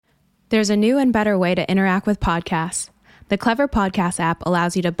There's a new and better way to interact with podcasts. The Clever Podcast app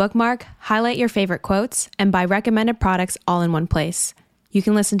allows you to bookmark, highlight your favorite quotes, and buy recommended products all in one place. You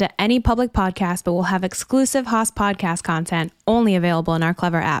can listen to any public podcast, but we'll have exclusive Haas podcast content only available in our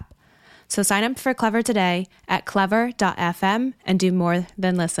Clever app. So sign up for Clever today at clever.fm and do more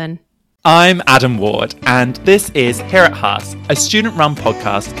than listen. I'm Adam Ward, and this is Here at Haas, a student-run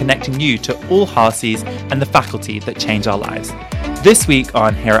podcast connecting you to all Haasies and the faculty that change our lives. This week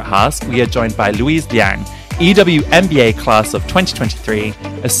on Here at Haas, we are joined by Louise Liang, EW MBA class of 2023,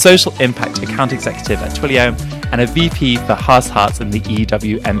 a social impact account executive at Twilio, and a VP for Haas Hearts in the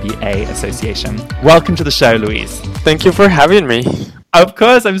EW MBA Association. Welcome to the show, Louise. Thank you for having me. Of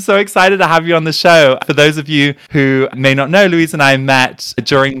course, I'm so excited to have you on the show. For those of you who may not know, Louise and I met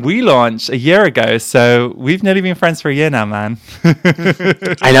during WeLaunch a year ago, so we've nearly been friends for a year now, man.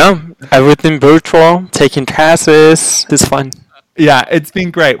 I know. Everything virtual, taking classes. It's fun. Yeah, it's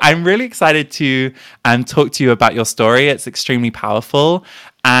been great. I'm really excited to talk to you about your story. It's extremely powerful.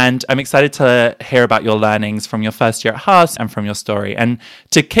 And I'm excited to hear about your learnings from your first year at Haas and from your story. And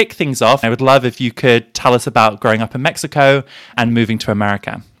to kick things off, I would love if you could tell us about growing up in Mexico and moving to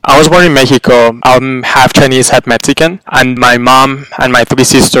America. I was born in Mexico. I'm half Chinese, half Mexican. And my mom and my three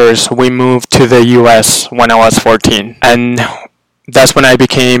sisters, we moved to the US when I was 14. And that's when I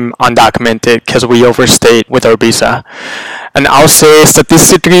became undocumented because we overstayed with our visa. And I'll say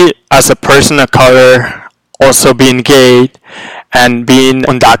statistically, as a person of color, also being gay and being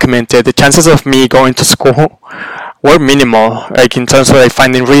undocumented, the chances of me going to school were minimal, like in terms of like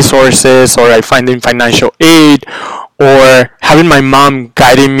finding resources or like finding financial aid or having my mom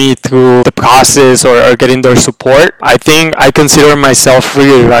guiding me through the process or getting their support. I think I consider myself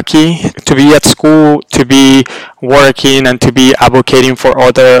really lucky to be at school, to be working, and to be advocating for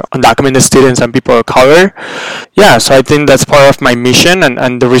other undocumented students and people of color. Yeah, so I think that's part of my mission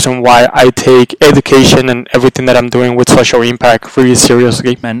and the reason why I take education and everything that I'm doing with social impact really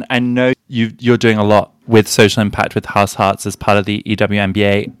seriously. And I know you're doing a lot with social impact with Haas Hearts as part of the EW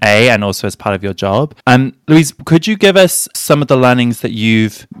MBA and also as part of your job. Louise, could you give us some of the learnings that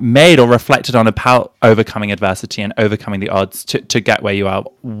you've made or reflected on about overcoming adversity and overcoming the odds to get where you are?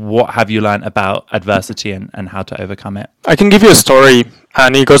 What have you learned about adversity and how to overcome it? I can give you a story,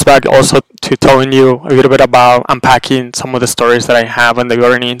 and it goes back also to telling you a little bit about unpacking some of the stories that I have and the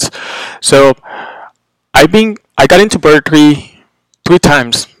learnings. So I got into Berkeley 3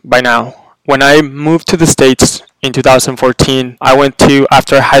 times by now. When I moved to the States in 2014,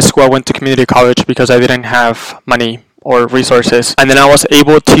 after high school, I went to community college because I didn't have money or resources. And then I was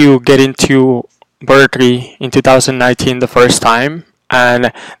able to get into Berkeley in 2019 the first time.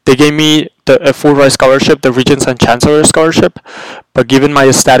 And they gave me a full ride scholarship, the Regents and Chancellor scholarship. But given my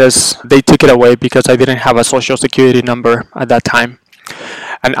status, they took it away because I didn't have a social security number at that time.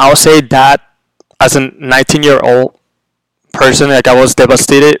 And I'll say that as a 19-year-old person, like I was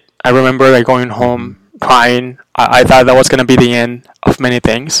devastated. I remember like going home crying. I thought that was going to be the end of many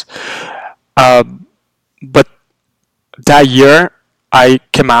things. But that year, I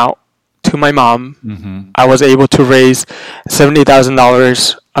came out to my mom. Mm-hmm. I was able to raise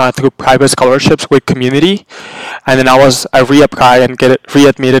 $70,000 through private scholarships with community. And then I reapplied and get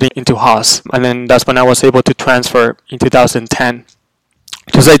readmitted into Haas. And then that's when I was able to transfer in 2010.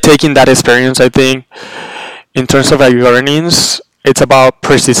 Just like taking that experience, I think in terms of like learnings, it's about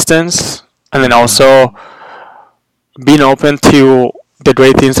persistence and then also being open to the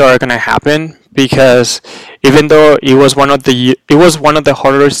great things that are going to happen, because even though it was one of the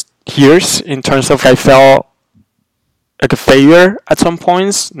hardest years in terms of I felt like a failure at some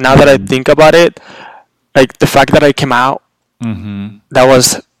points, now that I think about it, like the fact that I came out, that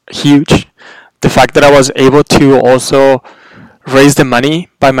was huge. The fact that I was able to also raise the money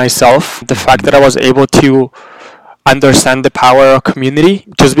by myself, the fact that I was able to understand the power of community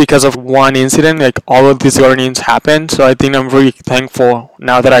just because of one incident, like all of these learnings happened. So I think I'm really thankful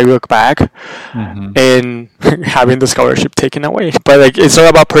now that I look back and having the scholarship taken away. But like it's all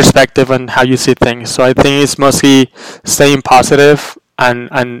about perspective and how you see things. So I think it's mostly staying positive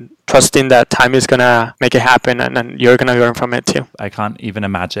and trusting that time is gonna make it happen and you're gonna learn from it too. I can't even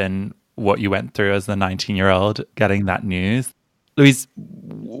imagine what you went through as the 19-year-old getting that news. Louise,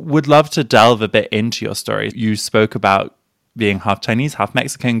 would love to delve a bit into your story. You spoke about being half Chinese, half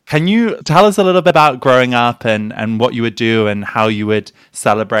Mexican. Can you tell us a little bit about growing up and what you would do and how you would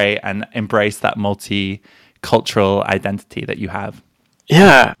celebrate and embrace that multicultural identity that you have?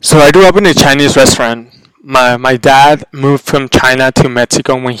 Yeah, so I grew up in a Chinese restaurant. My dad moved from China to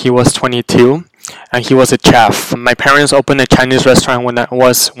Mexico when he was 22, and he was a chef. My parents opened a Chinese restaurant when I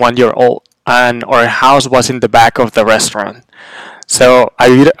was 1 year old, and our house was in the back of the restaurant. So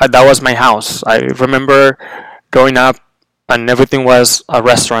that was my house. I remember growing up, and everything was a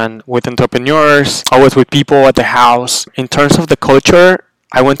restaurant with entrepreneurs, always with people at the house. In terms of the culture,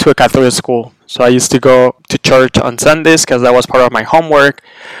 I went to a Catholic school. So I used to go to church on Sundays because that was part of my homework.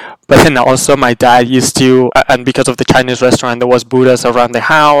 But then also my dad used to, and because of the Chinese restaurant, there was Buddhas around the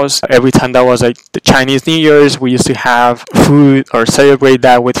house. Every time that was like the Chinese New Year's, we used to have food or celebrate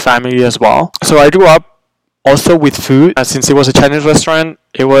that with family as well. So I grew up also with food. Since it was a Chinese restaurant,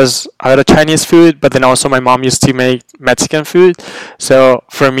 it was a lot of Chinese food, but then also my mom used to make Mexican food. So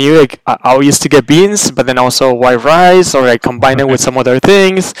for me, like I used to get beans, but then also white rice, or like combine it with some other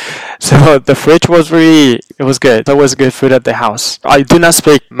things. So the fridge was it was good. That was good food at the house. I do not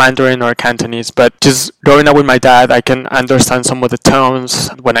speak Mandarin or Cantonese, but just growing up with my dad, I can understand some of the tones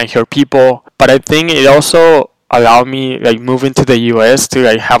when I hear people. But I think it also allowed me like moving to the US to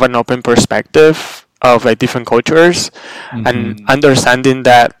like have an open perspective of like different cultures, and understanding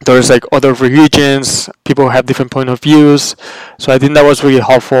that there's like other religions, people have different point of views. So I think that was really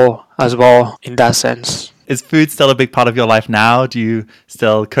helpful as well in that sense. Is food still a big part of your life now? Do you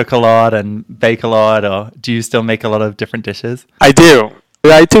still cook a lot and bake a lot, or do you still make a lot of different dishes? I do. I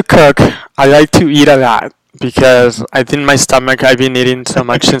like to cook. I like to eat a lot because I think my stomach, I've been eating so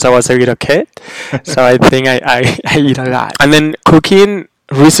much since I was a little kid. So I think I eat a lot. And then cooking,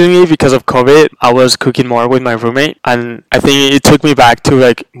 recently, because of COVID, I was cooking more with my roommate, and I think it took me back to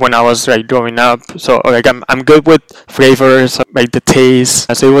like when I was like growing up. So like I'm good with flavors, like the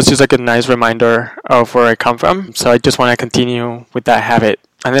taste. So it was just like a nice reminder of where I come from. So I just want to continue with that habit,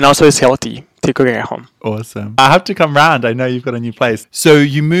 and then also it's healthy to cook at home. Awesome. I have to come round. I know you've got a new place. So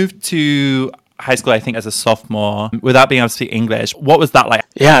you moved to high school, I think, as a sophomore without being able to speak English. What was that like?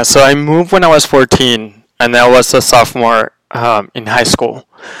 Yeah, so I moved when I was 14, and I was a sophomore in high school.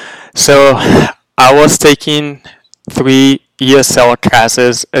 So I was taking 3 ESL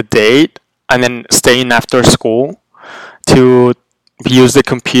classes a day and then staying after school to use the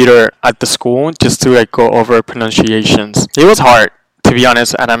computer at the school just to like go over pronunciations. It was hard, to be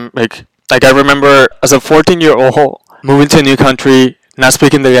honest, and I'm like I remember as a 14-year-old moving to a new country, not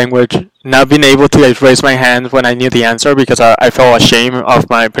speaking the language, not being able to like raise my hand when I knew the answer because I felt ashamed of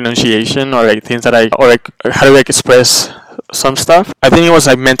my pronunciation, or like things that or like how to like express some stuff. I think it was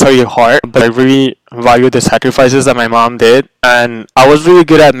like mentally hard, but I really valued the sacrifices that my mom did, and I was really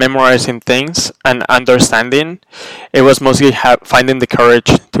good at memorizing things and understanding. It was mostly finding the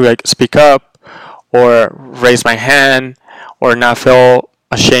courage to like speak up or raise my hand or not feel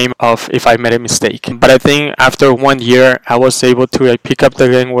ashamed of if I made a mistake. But I think after 1 year, I was able to like pick up the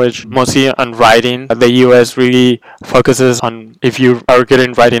language mostly on writing. The US really focuses on if you are good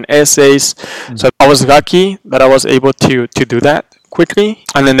in writing essays. So I was lucky that I was able to do that quickly.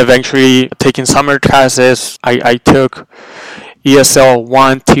 And then eventually taking summer classes, I took ESL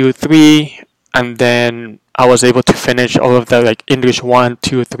 1, 2, 3, and then I was able to finish all of the like English 1,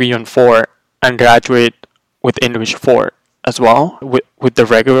 2, 3, and 4 and graduate with English 4 as well with the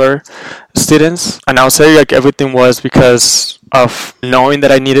regular students. And I'll say like everything was because of knowing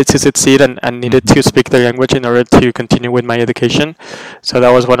that I needed to succeed and needed to speak the language in order to continue with my education. So that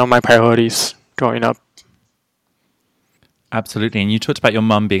was one of my priorities growing up. Absolutely. And you talked about your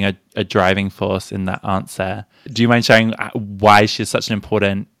mum being a driving force in that answer. Do you mind sharing why she's such an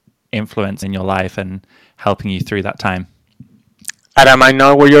important influence in your life and helping you through that time? Adam, I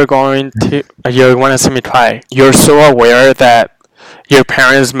know where you're going to. You want to see me try. You're so aware that your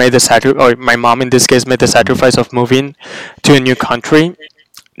parents made the sacrifice, or my mom in this case made the sacrifice of moving to a new country,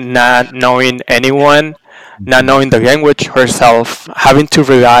 not knowing anyone, not knowing the language herself, having to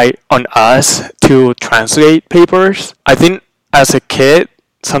rely on us to translate papers. I think as a kid,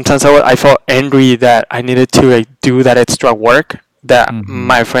 sometimes I felt angry that I needed to like do that extra work, that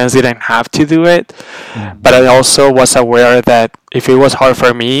my friends didn't have to do it. But I also was aware that if it was hard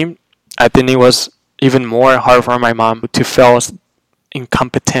for me, I think it was even more hard for my mom to feel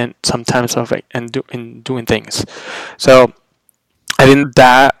incompetent sometimes of like in doing things. So I think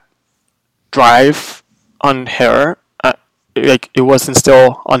that drive on her, like it was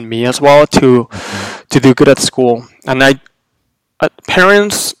instilled on me as well to do good at school. And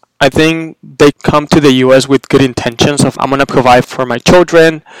parents, I think they come to the US with good intentions of I'm going to provide for my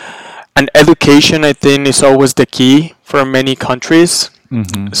children. And education, I think, is always the key for many countries.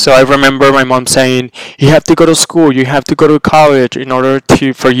 So I remember my mom saying, you have to go to school, you have to go to college in order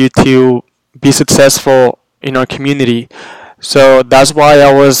for you to be successful in our community. So that's why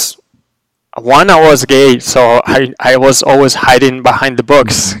I was gay, so I was always hiding behind the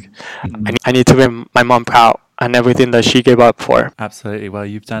books. I need to make my mom proud. and everything that she gave up for. Absolutely. Well,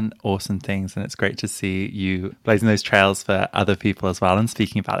 you've done awesome things, and it's great to see you blazing those trails for other people as well and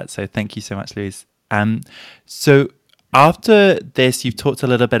speaking about it. So thank you so much, Louise. So after this, you've talked a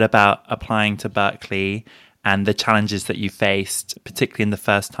little bit about applying to Berkeley and the challenges that you faced, particularly in the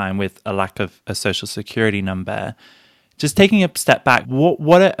first time with a lack of a social security number. Just taking a step back,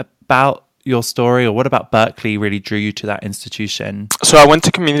 what about your story, or what about Berkeley really drew you to that institution? So I went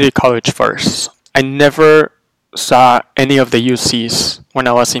to community college first. I never saw any of the UCs when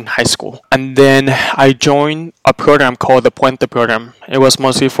I was in high school. And then I joined a program called the Puente program. It was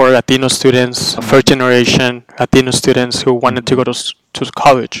mostly for Latino students, first generation Latino students who wanted to go to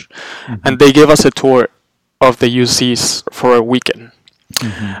college. And they gave us a tour of the UCs for a weekend.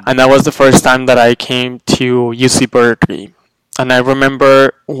 And that was the first time that I came to UC Berkeley. And I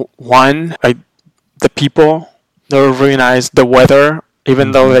remember the people, they were really nice. The weather,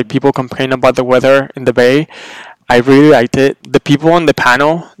 even though like people complain about the weather in the Bay, I really liked it. The people on the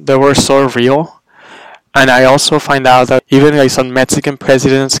panel, they were so real. And I also find out that even like some Mexican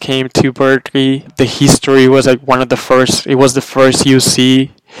presidents came to Berkeley. The history was like one of the first. It was the first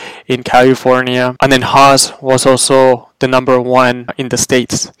UC in California. And then Haas was also the number one in the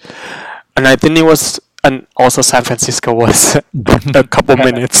States. And I think it was, and also San Francisco was a couple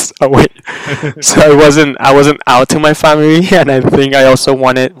minutes away. So I wasn't out to my family, and I think I also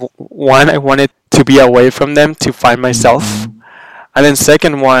wanted to be away from them to find myself. And then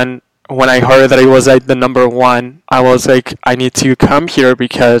second one, when I heard that it was like the number one, I was like, I need to come here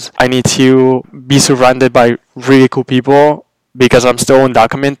because I need to be surrounded by really cool people because I'm still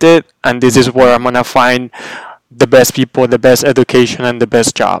undocumented, and this is where I'm gonna find the best people, the best education, and the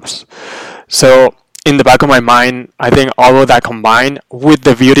best jobs. So in the back of my mind, I think all of that combined with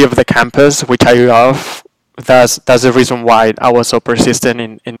the beauty of the campus, which I love, that's the reason why I was so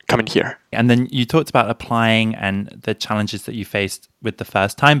persistent in coming here. And then you talked about applying and the challenges that you faced with the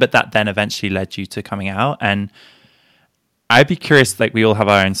first time, but that then eventually led you to coming out. And I'd be curious, like we all have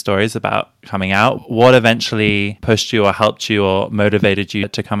our own stories about coming out. What eventually pushed you or helped you or motivated you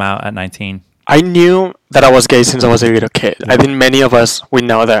to come out at 19? I knew that I was gay since I was a little kid. I think many of us, we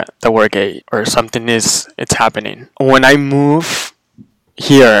know that we're gay or something it's happening. When I moved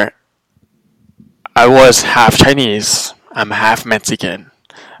here, I was half Chinese. I'm half Mexican.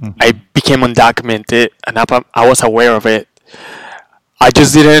 I became undocumented, and I was aware of it. I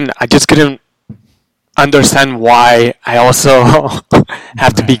just couldn't understand why I also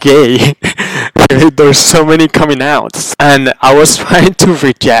have to be gay. There's so many coming outs, and I was trying to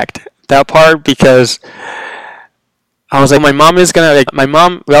reject that part because I was like, my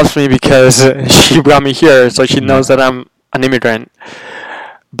mom loves me because she brought me here, so she knows that I'm an immigrant.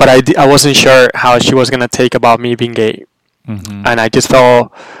 But I wasn't sure how she was gonna take about me being gay, and I just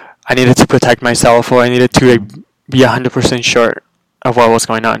felt I needed to protect myself, or I needed to be 100% sure of what was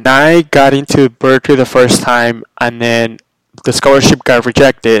going on. I got into Berkeley the first time, and then the scholarship got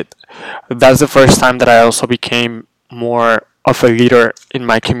rejected. That's the first time that I also became more of a leader in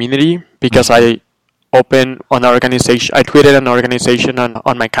my community because I opened an organization. I created an organization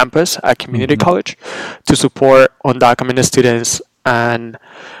on my campus at community college to support undocumented students and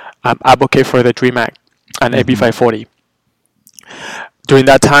advocate for the DREAM Act and AB 540. During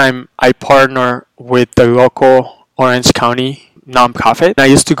that time, I partnered with the local Orange County nonprofit. I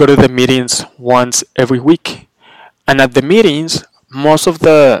used to go to the meetings once every week. And at the meetings, most of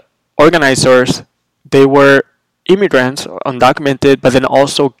the organizers, they were immigrants, undocumented, but then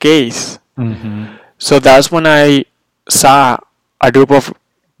also gays. So that's when I saw a group of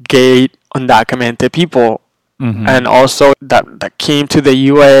gay undocumented people, and also that came to the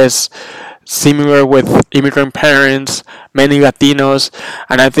U.S. similar with immigrant parents, many Latinos,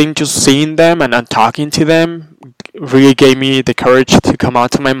 and I think just seeing them and talking to them really gave me the courage to come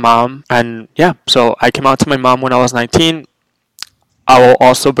out to my mom. And yeah, so I came out to my mom when I was 19. I will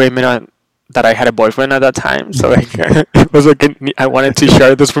also blame it on that I had a boyfriend at that time, so like it was like I wanted to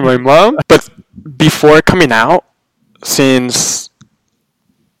share this with my mom. But before coming out, since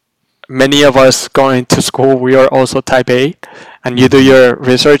many of us going to school, we are also type A, and you do your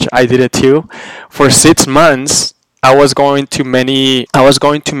research, I did it too. For 6 months, I was going to many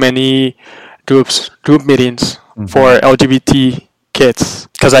group meetings for LGBT kids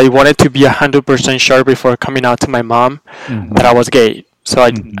because I wanted to be 100% sure before coming out to my mom that I was gay. So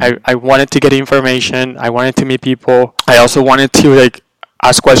I wanted to get information. I wanted to meet people. I also wanted to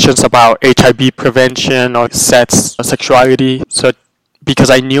ask questions about HIV prevention or sex, sexuality. So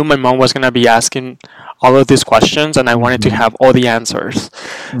because I knew my mom was gonna be asking all of these questions, and I wanted to have all the answers.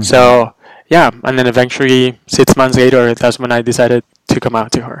 So yeah, and then eventually 6 months later, that's when I decided to come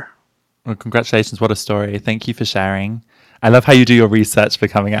out to her. Well, congratulations. What a story. Thank you for sharing. I love how you do your research for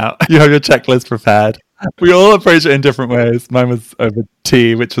coming out. You have your checklist prepared. We all approach it in different ways. Mine was over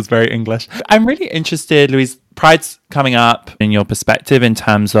tea, which was very English. I'm really interested, Louise, Pride's coming up, in your perspective in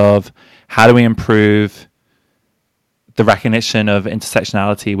terms of how do we improve the recognition of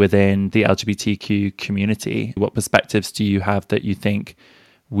intersectionality within the LGBTQ community? What perspectives do you have that you think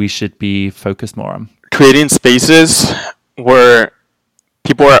we should be focused more on? Creating spaces where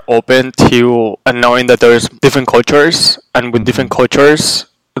people are open to knowing that there's different cultures, and with different cultures,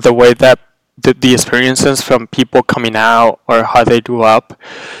 the way that the experiences from people coming out or how they grew up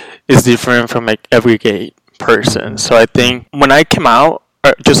is different from like every gay person. So I think when I came out,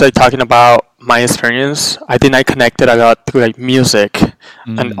 or just like talking about my experience, I think I connected a lot through like music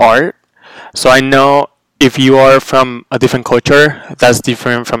and art. So I know if you are from a different culture, that's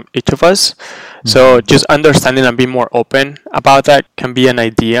different from each of us. So just understanding and being more open about that can be an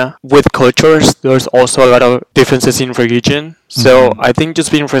idea. With cultures, there's also a lot of differences in religion. So I think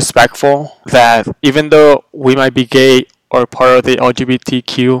just being respectful that even though we might be gay or part of the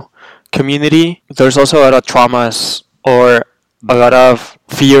LGBTQ community, there's also a lot of traumas or a lot of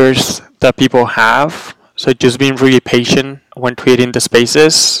fears that people have. So just being really patient when creating the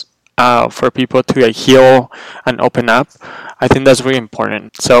spaces for people to heal and open up, I think that's really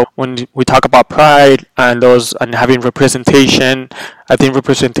important. So when we talk about pride and having representation, I think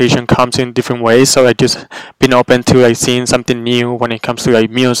representation comes in different ways. So I just been open to seeing something new when it comes to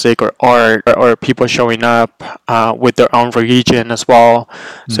music or art or people showing up with their own religion as well.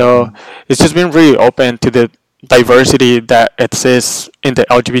 So it's just been really open to the diversity that exists in the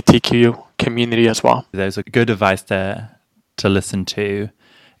LGBTQ community as well. There's a good advice there to listen to.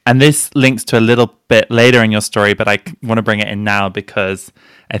 And this links to a little bit later in your story, but I want to bring it in now because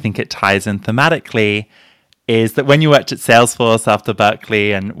I think it ties in thematically, is that when you worked at Salesforce after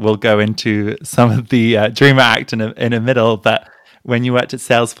Berkeley, and we'll go into some of the Dreamer Act in a middle, but when you worked at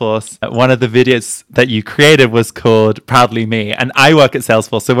Salesforce, one of the videos that you created was called Proudly Me. And I work at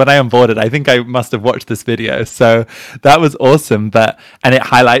Salesforce, so when I onboarded, I think I must have watched this video. So that was awesome. And it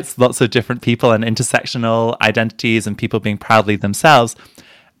highlights lots of different people and intersectional identities and people being proudly themselves.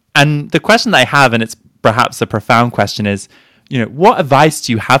 And the question that I have, and it's perhaps a profound question, is, what advice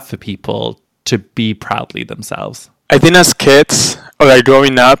do you have for people to be proudly themselves? I think as kids, or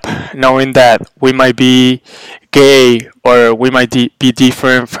growing up, knowing that we might be gay or we might be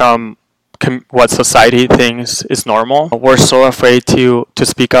different from what society thinks is normal, we're so afraid to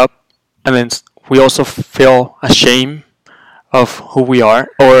speak up. And then we also feel ashamed of who we are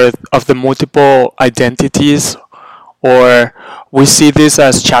or of the multiple identities, or we see this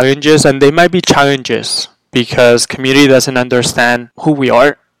as challenges, and they might be challenges because community doesn't understand who we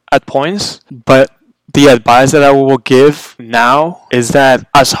are at points. But the advice that I will give now is that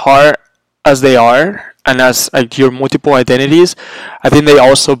as hard as they are and as your multiple identities, I think they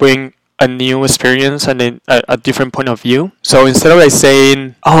also bring a new experience and a different point of view. So instead of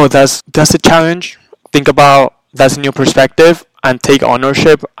saying, oh, that's a challenge, think about that's a new perspective and take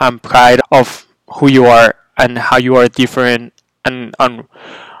ownership and pride of who you are and how you are different, and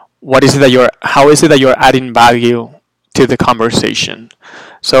how is it that you're adding value to the conversation.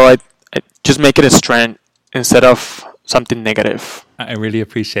 So I just make it a strength instead of something negative. I really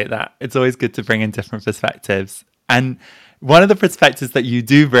appreciate that. It's always good to bring in different perspectives. And one of the perspectives that you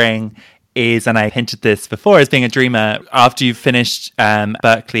do bring is, and I hinted this before, as being a dreamer. After you finished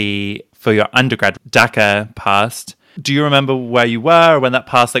Berkeley for your undergrad, DACA passed. Do you remember where you were when that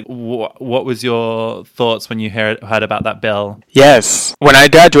passed? What was your thoughts when you heard about that bill? Yes. When I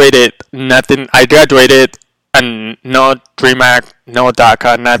graduated, I graduated and no Dream Act, no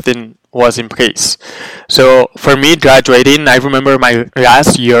DACA, nothing was in place. So for me, graduating, I remember my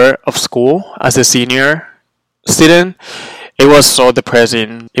last year of school as a senior student, it was so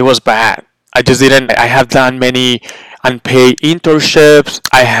depressing. It was bad. I have done many unpaid internships.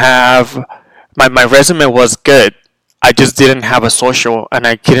 My resume was good. I just didn't have a social, and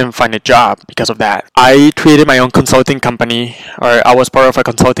I couldn't find a job because of that. I created my own consulting company, or I was part of a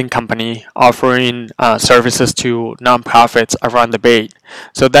consulting company offering services to nonprofits around the Bay.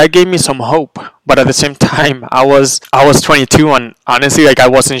 So that gave me some hope. But at the same time, I was 22, and honestly, I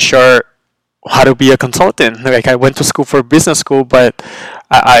wasn't sure how to be a consultant. I went to school for business school, but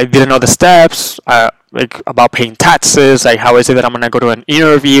I didn't know the steps. About paying taxes, how is it that I'm gonna go to an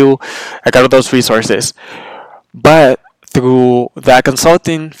interview? I got all those resources. But through that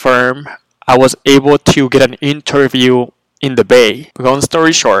consulting firm, I was able to get an interview in the Bay. Long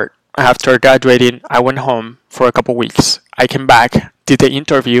story short, after graduating, I went home for a couple weeks. I came back, did the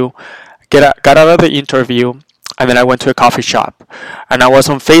interview, got out of the interview. and then I went to a coffee shop. And I was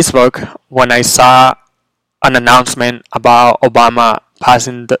on Facebook when I saw an announcement about Obama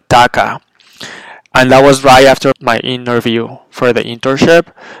passing the DACA. And that was right after my interview for the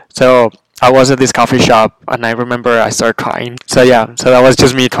internship. So I was at this coffee shop, and I remember I started crying. So yeah, so that was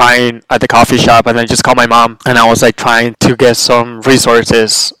just me crying at the coffee shop, and I just called my mom, and I was like trying to get some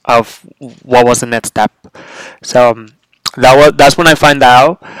resources of what was the next step. So that's when I found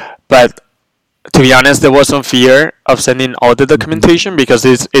out. But to be honest, there was some fear of sending all the documentation because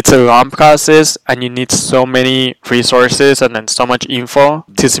it's a long process and you need so many resources and then so much info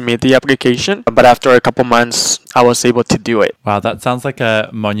to submit the application. But after a couple months, I was able to do it. Wow, that sounds like a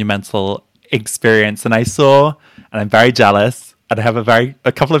monumental experience. And I'm very jealous. And I have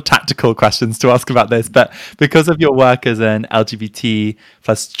a couple of tactical questions to ask about this. But because of your work as an LGBT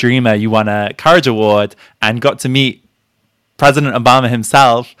plus streamer, you won a Courage Award and got to meet President Obama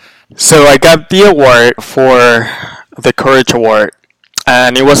himself. So I got the award for the Courage Award,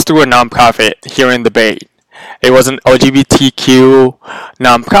 and it was through a nonprofit here in the Bay. It was an LGBTQ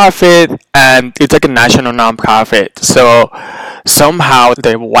nonprofit, and it's like a national nonprofit. So somehow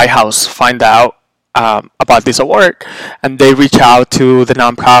the White House find out about this award, and they reach out to the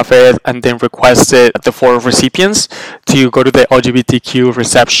nonprofit and then requested the 4 recipients to go to the LGBTQ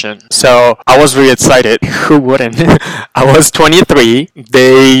reception. So I was really excited. Who wouldn't? I was 23.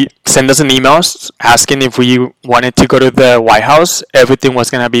 They sent us an email asking if we wanted to go to the White House. Everything was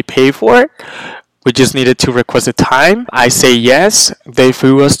going to be paid for. We just needed to request a time. I say yes. They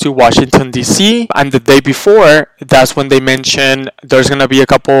flew us to Washington, D.C. And the day before, that's when they mentioned there's going to be a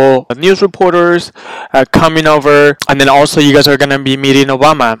couple of news reporters coming over. And then also you guys are going to be meeting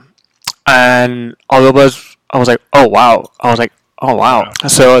Obama. And all of us, I was like, oh, wow.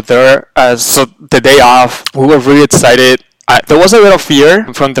 So so the day off, we were really excited. There was a little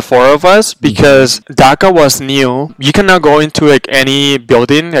fear from the 4 of us because DACA was new. You cannot go into like any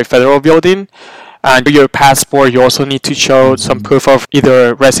building, a federal building, and your passport. You also need to show some proof of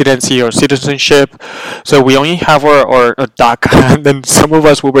either residency or citizenship. So we only have our DACA, and then some of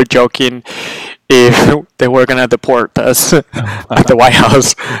us we were joking if they were gonna deport us at the White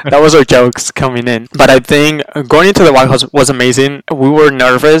House. That was our jokes coming in. But I think going into the White House was amazing. We were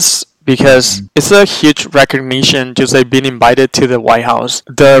nervous because it's a huge recognition just like being invited to the White House.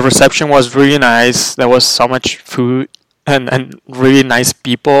 The reception was really nice. There was so much food and really nice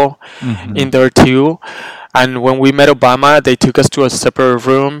people in there too. And when we met Obama, they took us to a separate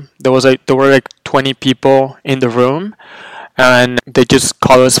room. There were like 20 people in the room, and they just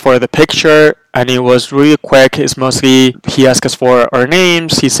called us for the picture, and it was really quick. It's mostly he asked us for our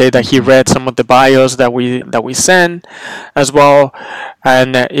names. He said that he read some of the bios that we sent as well,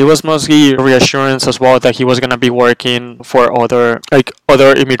 and it was mostly reassurance as well that he was gonna be working for other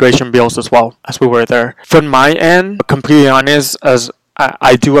immigration bills as well as we were there. From my end, completely honest, as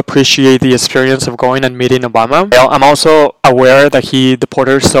I do appreciate the experience of going and meeting Obama. I'm also aware that he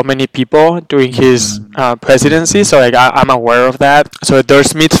deported so many people during his presidency, so I'm aware of that. So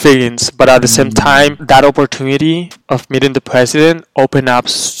there's mixed feelings, but at the same time, that opportunity of meeting the president opened up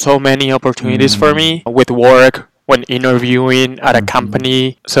so many opportunities for me with work, when interviewing at a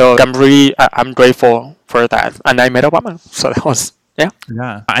company. So I'm grateful for that, and I met Obama. So that was.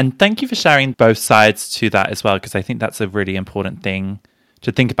 Yeah. And thank you for sharing both sides to that as well, because I think that's a really important thing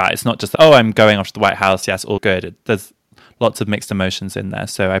to think about. It's not just, I'm going off to the White House. Yes, all good. There's lots of mixed emotions in there.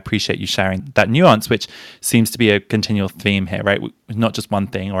 So I appreciate you sharing that nuance, which seems to be a continual theme here, right? Not just one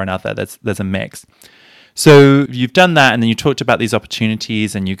thing or another. There's a mix. So you've done that, and then you talked about these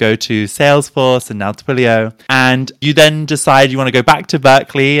opportunities, and you go to Salesforce and now Twilio, and you then decide you want to go back to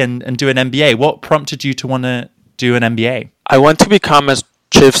Berkeley and do an MBA. What prompted you to want to do an MBA? I want to become a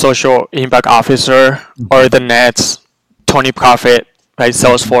Chief Social Impact Officer, or the next Tony Profit, right?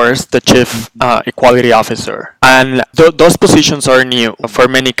 Salesforce, the Chief Equality Officer. And those positions are new for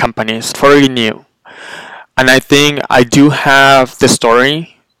many companies, very new. And I think I do have the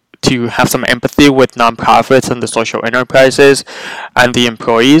story to have some empathy with nonprofits and the social enterprises and the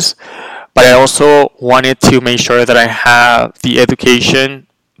employees. But I also wanted to make sure that I have the education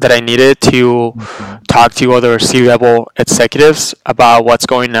that I needed to talk to other C-level executives about what's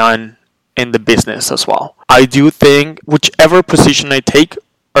going on in the business as well. I do think whichever position I take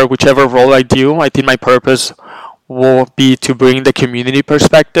or whichever role I do, I think my purpose will be to bring the community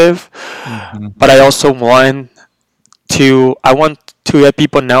perspective. But I also want to let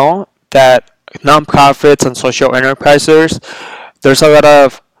people know that nonprofits and social enterprises, there's a lot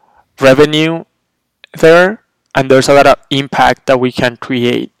of revenue there, and there's a lot of impact that we can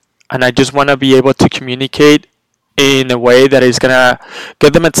create. And I just want to be able to communicate in a way that is gonna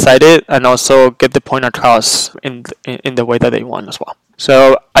get them excited and also get the point across in the way that they want as well.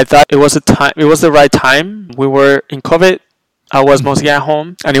 So I thought it was the right time. We were in COVID. I was mostly at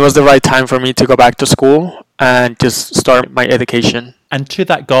home, and it was the right time for me to go back to school and just start my education. And to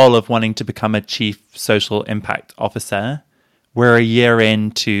that goal of wanting to become a chief social impact officer, we're a year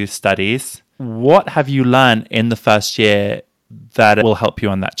into studies. What have you learned in the first year that will help you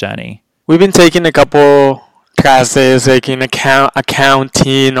on that journey? We've been taking a couple classes, like in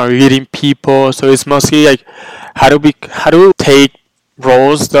accounting or leading people. So it's mostly like how to take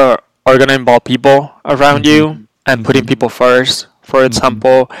roles that are gonna involve people around you and putting people first, for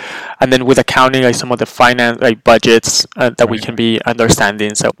example. And then with accounting, like some of the finance, like budgets that we can be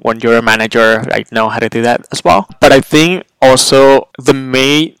understanding. So when you're a manager, like know how to do that as well. But I think also the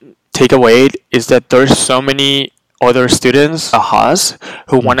main takeaway is that there's so many other students at Haas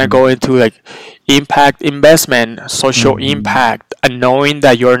who want to go into like impact investment, social impact, and knowing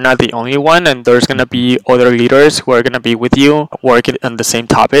that you're not the only one and there's going to be other leaders who are going to be with you working on the same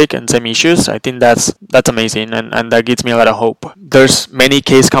topic and same issues. I think that's amazing, and that gives me a lot of hope. There's many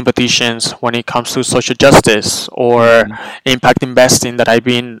case competitions when it comes to social justice or impact investing that I've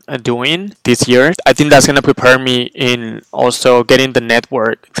been doing this year. I think that's going to prepare me in also getting the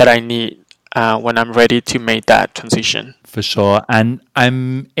network that I need when I'm ready to make that transition. For sure. And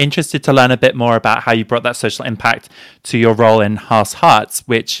I'm interested to learn a bit more about how you brought that social impact to your role in Haas Hearts,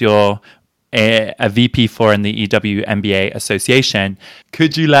 which you're a VP for in the EW MBA Association.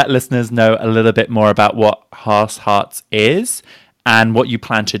 Could you let listeners know a little bit more about what Haas Hearts is and what you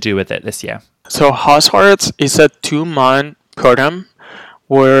plan to do with it this year? So Haas Hearts is a 2-month program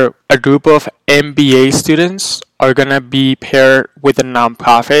where a group of MBA students are going to be paired with a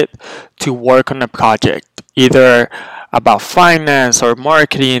nonprofit to work on a project, either about finance or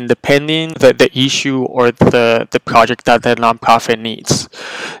marketing, depending the issue or the project that the nonprofit needs.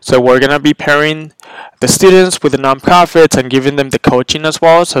 So we're going to be pairing the students with the nonprofits and giving them the coaching as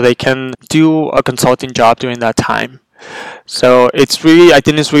well so they can do a consulting job during that time. So I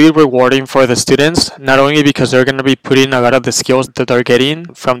think it's really rewarding for the students, not only because they're going to be putting a lot of the skills that they're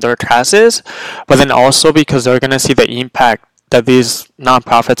getting from their classes, but then also because they're going to see the impact that these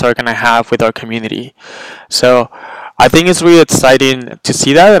nonprofits are going to have with our community. So I think it's really exciting to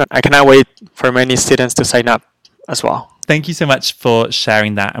see that, and I cannot wait for many students to sign up as well. Thank you so much for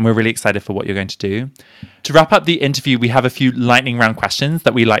sharing that, and we're really excited for what you're going to do. To wrap up the interview, we have a few lightning round questions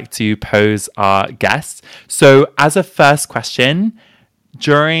that we like to pose our guests. So as a first question,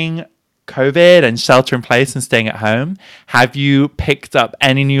 during COVID and shelter in place and staying at home, have you picked up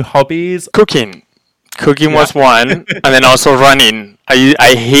any new hobbies? Cooking was one, and then also running.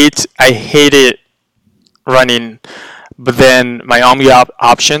 I hated running, but then my only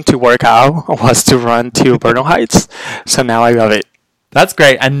option to work out was to run to Bernal Heights, so now I love it. That's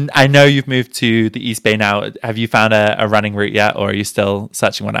great. And I know you've moved to the East Bay now. Have you found a running route yet, or are you still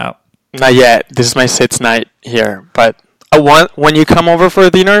searching one out? Not yet. This is my 6th night here, but when you come over for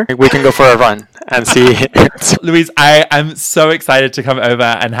dinner, we can go for a run and see. Louise, I am so excited to come over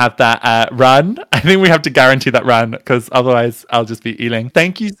and have that run. I think we have to guarantee that run because otherwise I'll just be eating.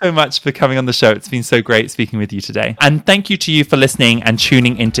 Thank you so much for coming on the show. It's been so great speaking with you today. And thank you to you for listening and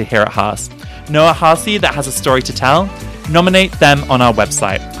tuning into Here at Haas. Know a Haasy that has a story to tell? Nominate them on our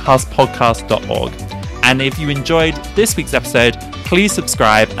website, haaspodcast.org. And if you enjoyed this week's episode, please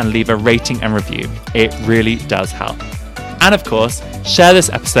subscribe and leave a rating and review. It really does help. And of course, share this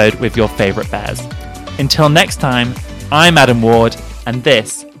episode with your favorite bears. Until next time, I'm Adam Ward, and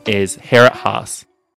this is Here at Haas.